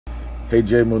Hey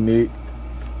Jay Monique,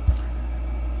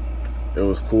 it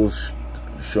was cool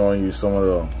showing you some of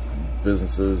the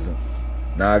businesses.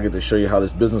 Now I get to show you how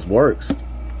this business works.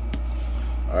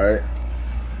 Alright,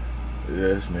 yeah,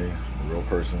 it's me, a real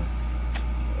person.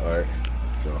 Alright,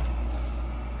 so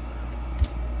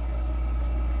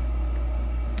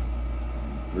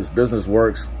this business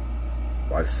works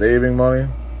by saving money,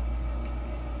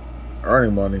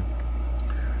 earning money,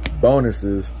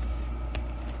 bonuses,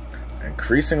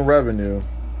 increasing revenue,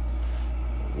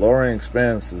 lowering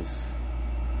expenses,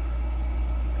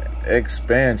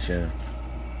 expansion,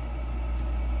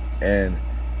 and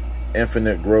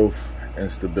infinite growth and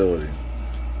stability.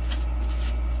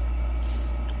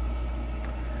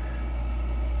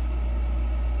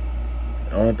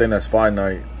 The only thing that's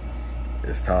finite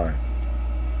is time.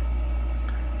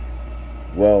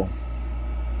 Well,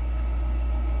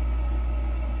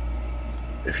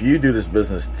 if you do this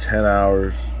business 10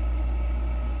 hours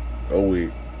a week,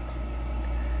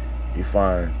 you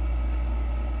find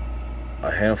a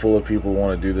handful of people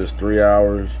want to do this 3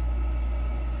 hours,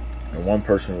 and one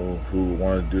person who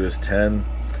want to do this 10,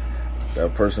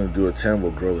 that person who do a 10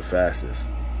 will grow the fastest.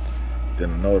 Then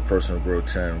another person will grow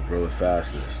 10, grow the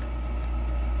fastest.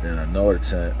 Then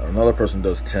another person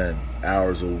does 10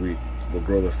 hours a week, will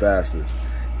grow the fastest.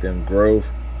 Then growth,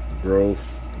 growth,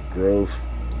 growth,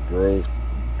 growth,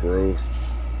 growth,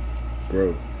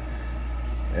 growth.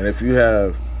 And if you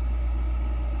have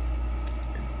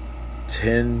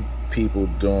 10 people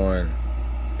doing,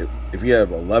 if you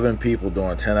have 11 people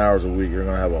doing 10 hours a week, you're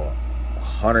going to have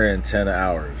 110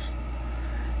 hours.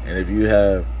 And if you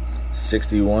have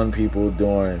 61 people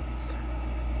doing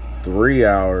 3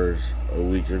 hours a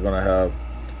week, you're going to have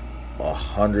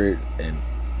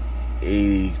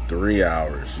 183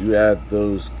 hours. You add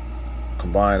those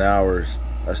combined hours,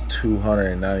 that's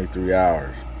 293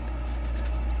 hours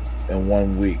in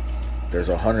 1 week. There's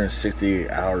 168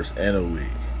 hours in a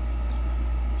week.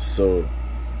 So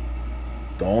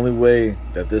the only way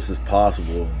that this is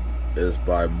possible is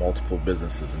by multiple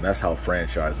businesses, and that's how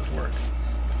franchises work.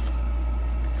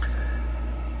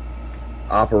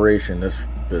 Operation this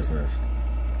business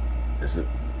is it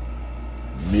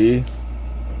me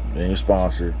being your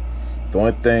sponsor. The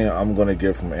only thing I'm going to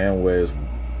get from Amway is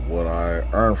what I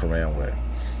earn from Amway.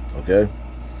 Okay?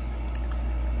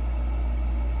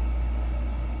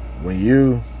 When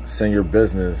you send your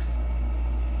business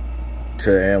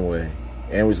to Amway,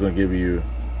 Amway's going to give you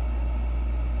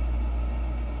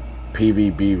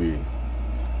PVBV.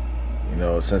 You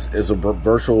know, since it's a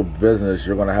virtual business,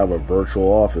 you're going to have a virtual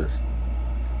office.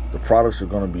 The products are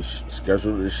going to be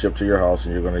scheduled to ship to your house,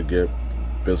 and you're going to get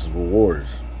business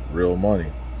rewards, real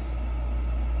money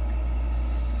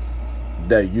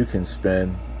that you can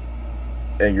spend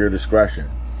at your discretion.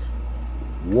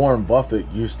 Warren Buffett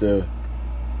used to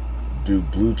do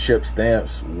blue chip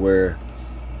stamps where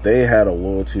they had a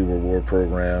loyalty reward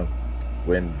program.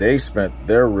 When they spent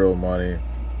their real money,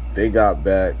 they got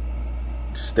back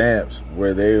stamps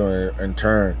where they were in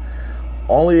turn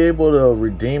only able to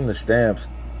redeem the stamps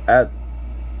at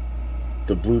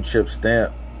the blue chip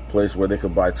stamp place where they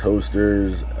could buy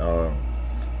toasters,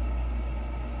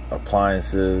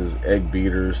 appliances, egg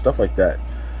beaters, stuff like that,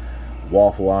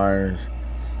 waffle irons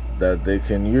that they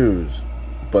can use.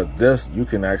 But this, you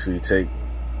can actually take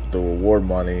the reward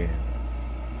money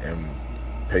and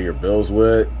pay your bills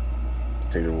with,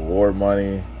 take the reward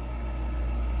money,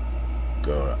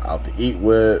 go out to eat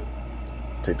with,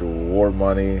 take the reward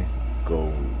money,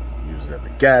 go use it at the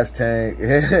gas tank,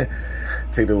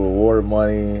 take the reward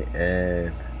money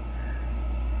and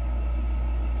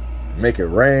make it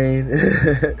rain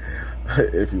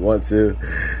if you want to.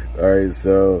 All right,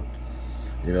 so,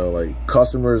 you know, like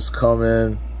customers come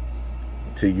in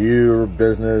to your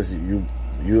business, you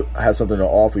have something to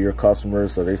offer your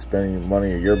customers, so they spend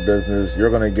money in your business, you're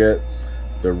going to get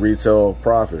the retail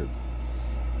profit.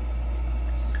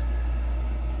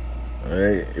 All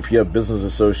right, if you have business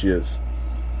associates,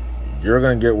 you're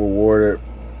going to get rewarded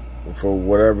for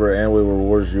whatever Amway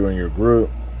rewards you in your group.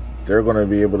 They're going to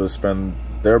be able to spend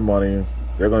their money.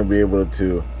 They're going to be able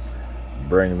to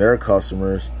bring their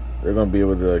customers. They're going to be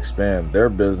able to expand their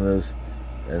business,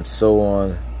 and so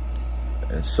on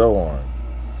and so on.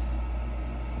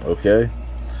 Okay?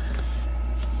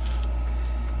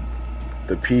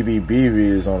 The PVBV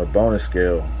is on a bonus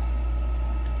scale.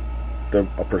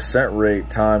 A percent rate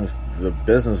times the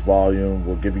business volume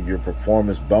will give you your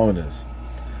performance bonus.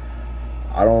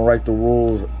 I don't write the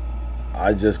rules.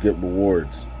 I just get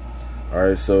rewards. All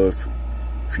right, so if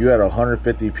you had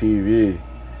 150 PV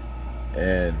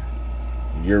and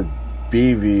your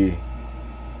BV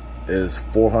is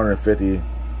 450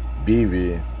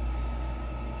 BV,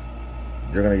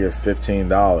 you're going to get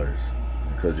 $15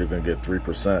 because you're going to get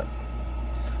 3%.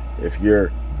 If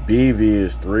your BV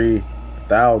is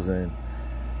 3,000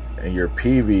 and your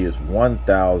PV is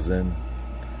 1,000,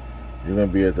 you're going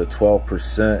to be at the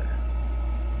 12%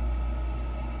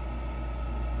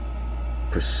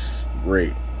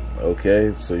 rate.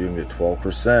 Okay, so you can get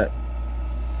 12%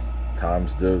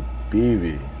 times the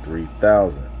BV,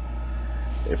 3,000.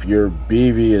 If your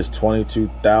BV is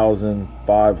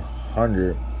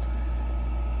 22,500,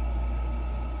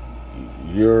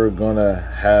 you're gonna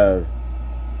have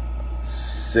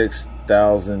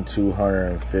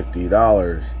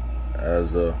 $6,250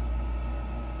 as a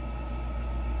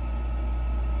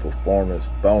performance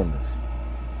bonus.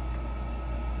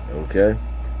 Okay.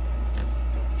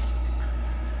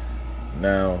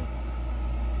 Now,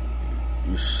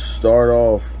 you start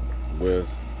off with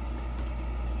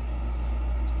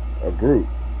a group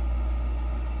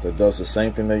that does the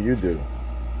same thing that you do.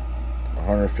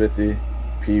 150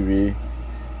 PV,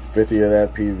 50 of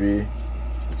that PV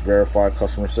is verified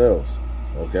customer sales.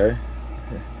 Okay?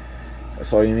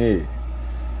 That's all you need.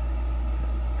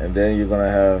 And then you're going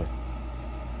to have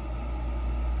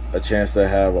a chance to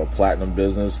have a platinum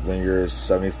business when you're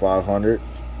 7,500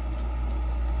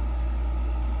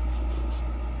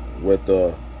 with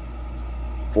the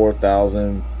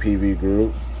 4,000 PV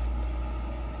group,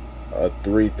 a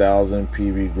 3,000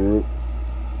 PV group,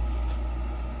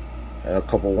 and a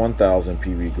couple 1,000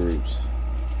 PV groups.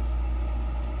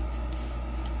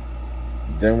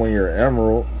 Then when you're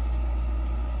emerald,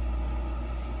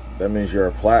 that means you're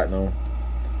a platinum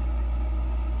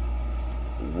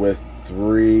with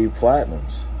 3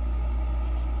 platinums.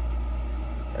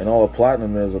 And all a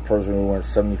platinum is a person who went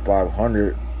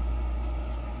 7,500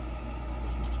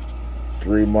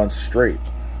 3 months straight.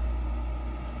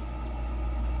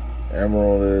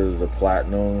 Emerald is a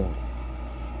platinum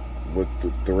with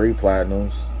 3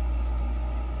 platinums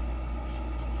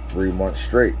 3 months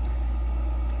straight.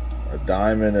 A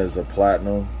diamond is a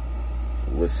platinum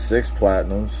with 6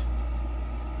 platinums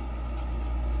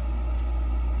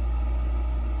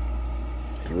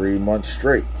 3 months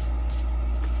straight.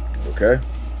 Okay?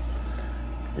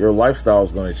 Your lifestyle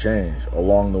is going to change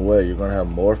along the way. You're going to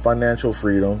have more financial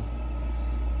freedom.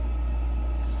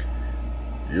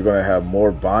 You're going to have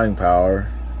more buying power.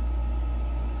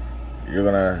 You're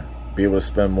going to be able to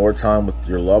spend more time with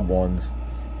your loved ones.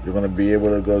 You're going to be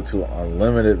able to go to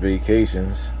unlimited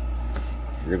vacations.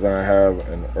 You're going to have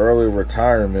an early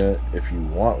retirement if you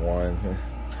want one.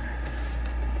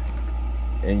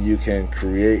 And you can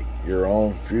create your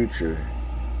own future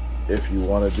if you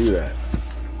want to do that.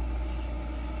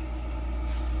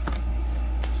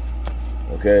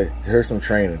 Okay, here's some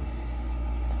training.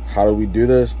 How do we do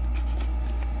this?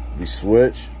 We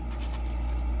switch,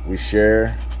 we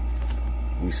share,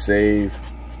 we save,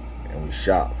 and we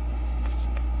shop.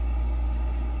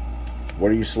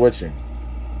 What are you switching?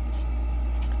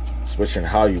 Switching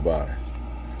how you buy.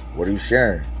 What are you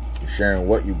sharing? You're sharing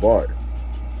what you bought.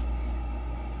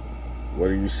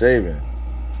 What are you saving?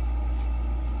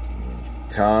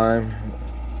 Time,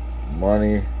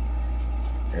 money,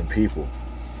 and people.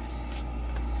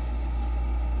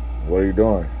 What are you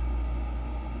doing?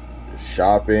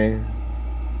 Shopping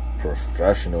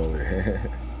professionally.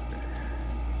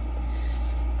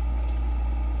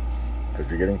 Because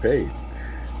you're getting paid.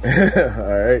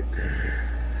 Alright?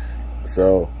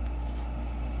 So,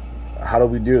 how do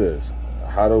we do this?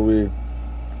 How do we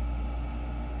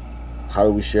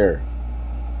share?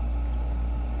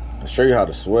 I'll show you how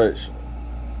to switch.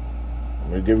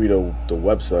 I'm going to give you the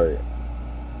website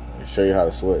and show you how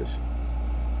to switch.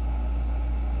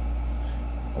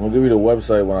 I'm going to give you the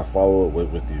website when I follow it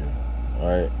with you.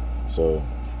 Alright? So,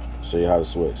 I'll show you how to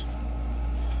switch.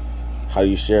 How do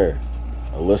you share?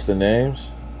 A list of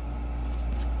names.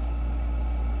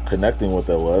 Connecting with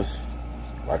that list.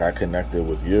 Like I connected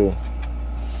with you.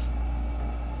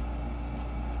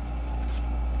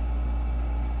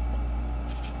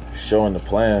 Showing the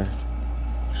plan.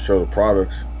 Show the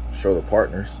products. Show the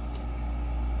partners.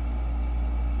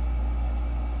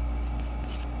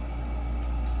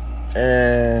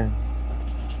 And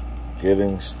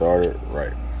getting started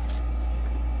right.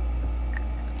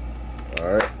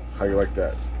 Alright, how you like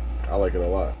that? I like it a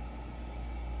lot.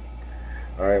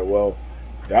 Alright, well,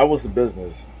 that was the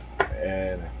business.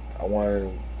 And I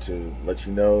wanted to let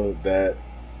you know that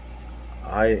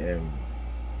I am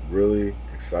really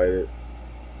excited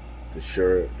to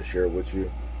share it with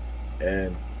you.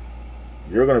 And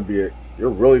you're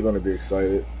really gonna be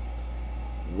excited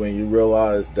when you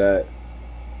realize that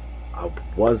I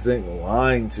wasn't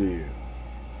lying to you.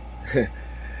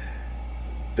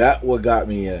 That what got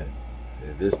me in.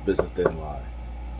 This business didn't lie.